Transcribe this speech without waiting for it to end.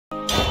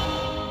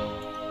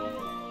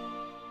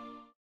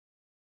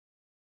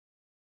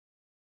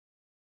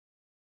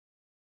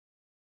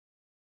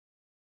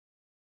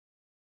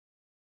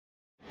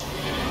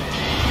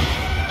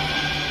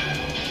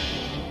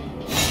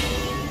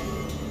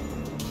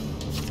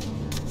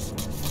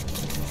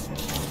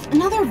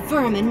Another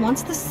vermin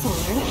wants the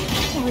sword.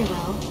 Very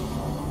well.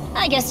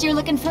 I guess you're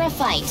looking for a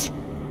fight.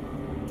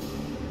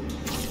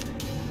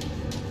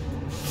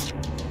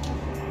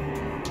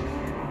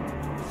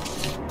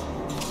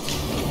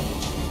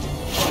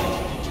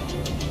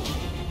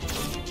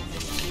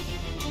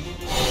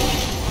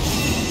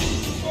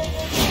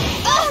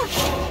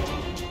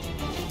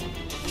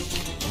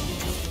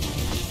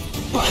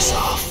 Buzz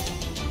off.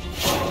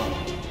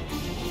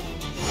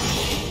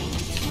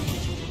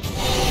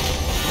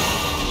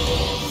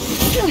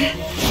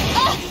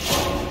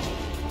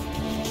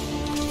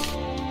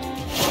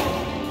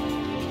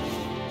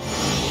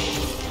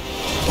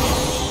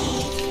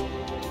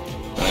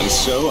 And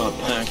so our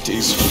pact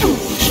is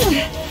forged.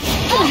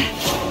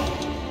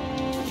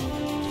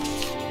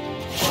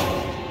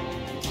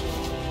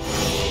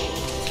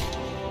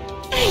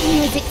 Are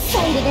you as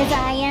excited as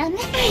I am? Are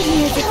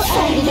you as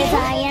excited as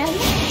I am?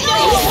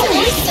 I'm so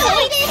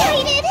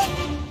excited!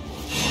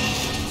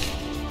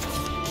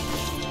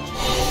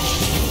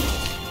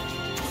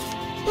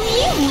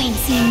 You ain't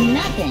seen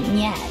nothing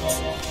yet.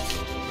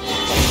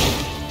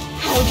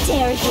 How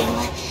dare you!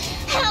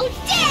 How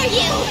dare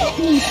you! Let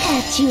me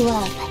patch you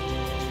up.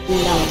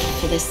 Love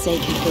for the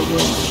sake of the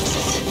world.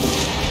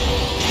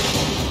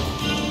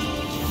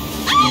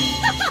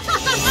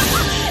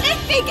 It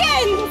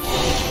begins!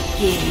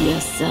 Give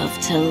yourself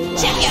to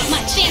love. Check out my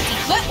fancy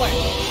footwork!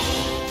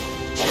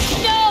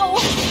 No!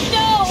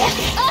 No!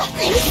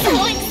 I'm so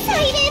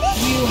excited!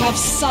 You have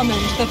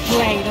summoned the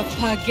blade of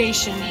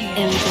purgation here.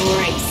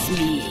 Embrace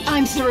me.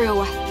 I'm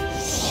through.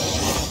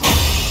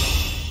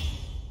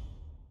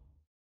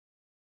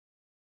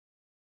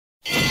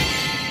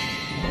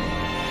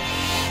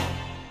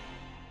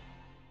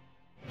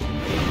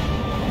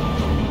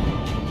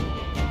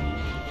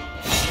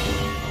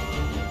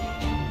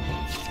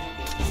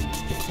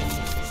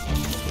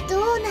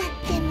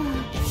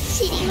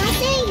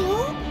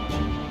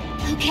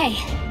 Okay,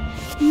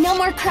 no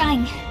more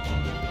crying.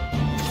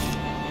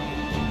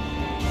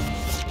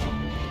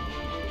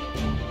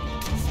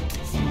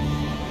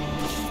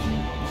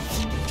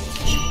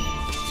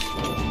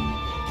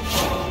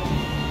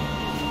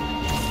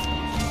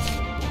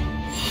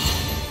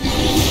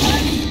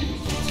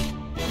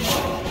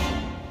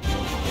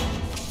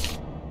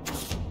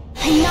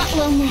 I'm not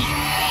lonely.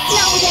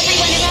 Not with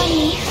everyone around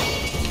me.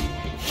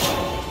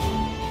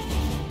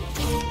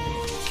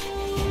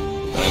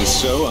 And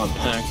so our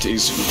pact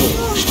is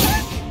forged.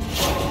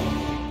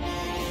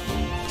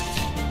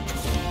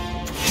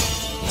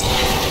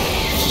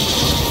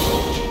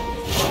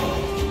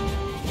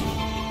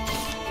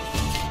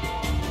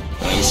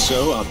 And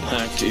so our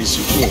pact is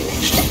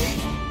forged.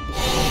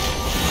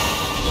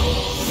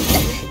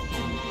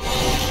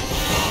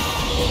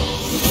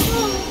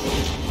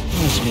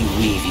 Let me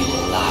weave you a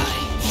lie.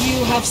 You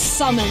have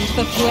summoned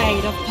the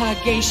blade of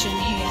purgation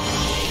here.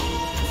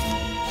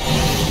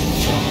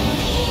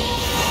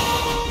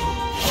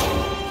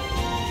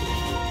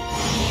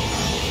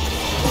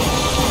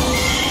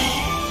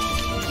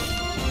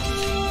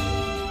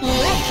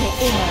 Let the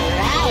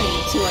immorality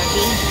tour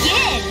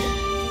begin!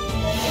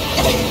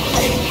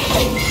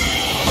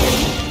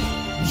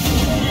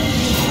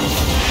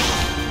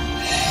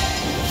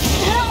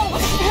 No!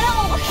 No!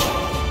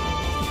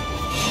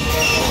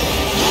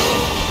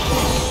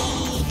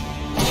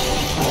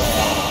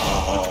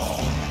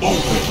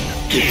 Open,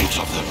 gate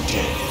of the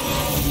dead.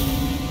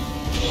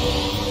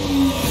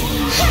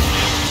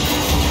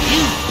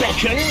 You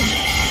beckon?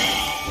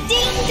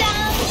 Ding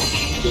dong!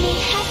 May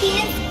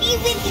happiness be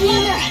with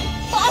you!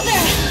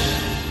 Father!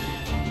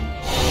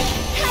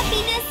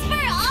 Happiness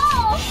for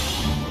all!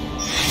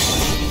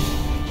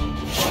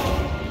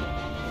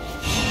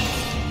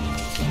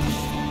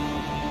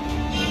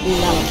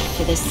 Love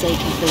for the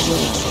sake of the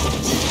world.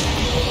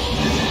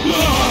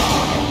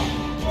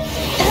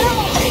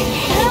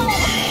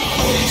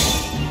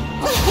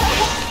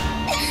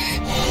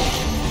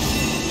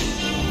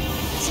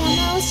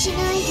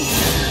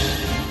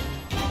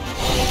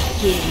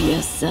 Give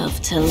yourself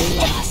to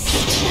lust.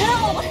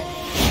 No!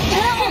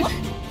 No!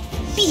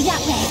 Be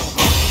that way!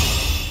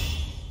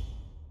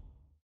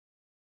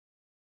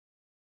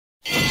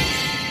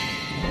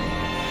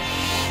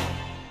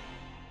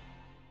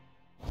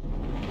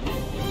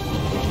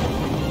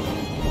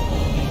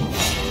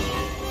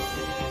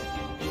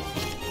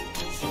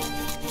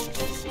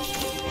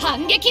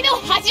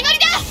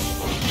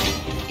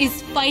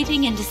 Is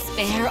fighting and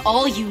despair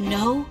all you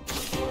know?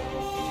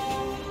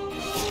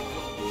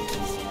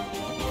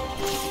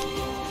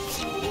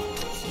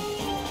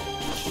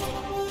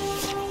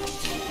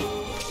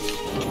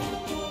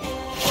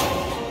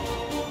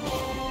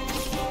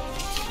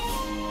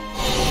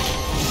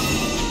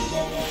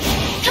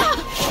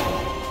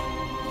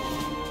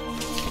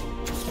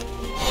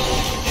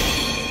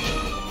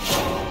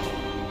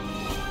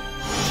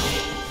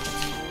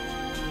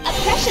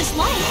 Precious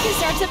life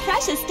deserves a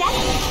precious death.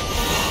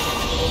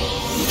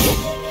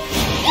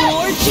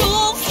 More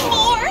jewels,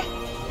 more!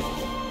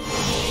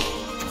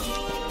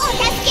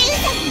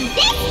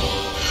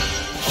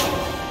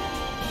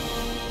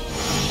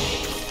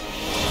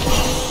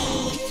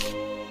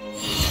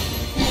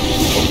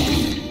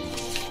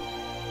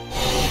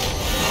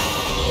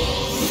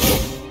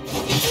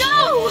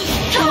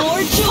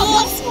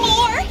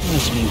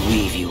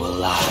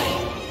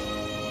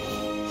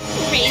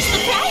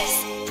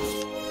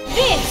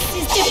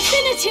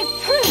 Definitive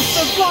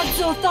proof of God's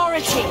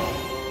authority!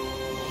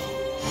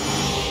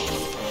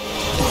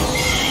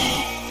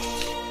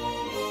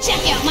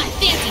 Check out my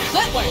fancy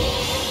footwork!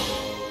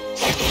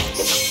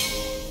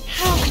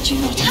 How could you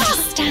not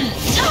understand?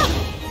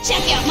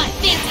 Check out my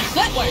fancy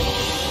footwork!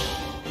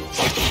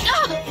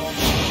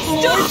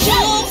 More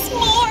jewels,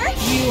 more!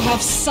 You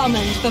have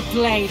summoned the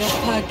blade of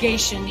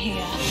purgation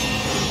here.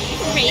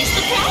 Raise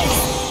the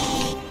price!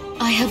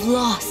 I have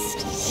lost.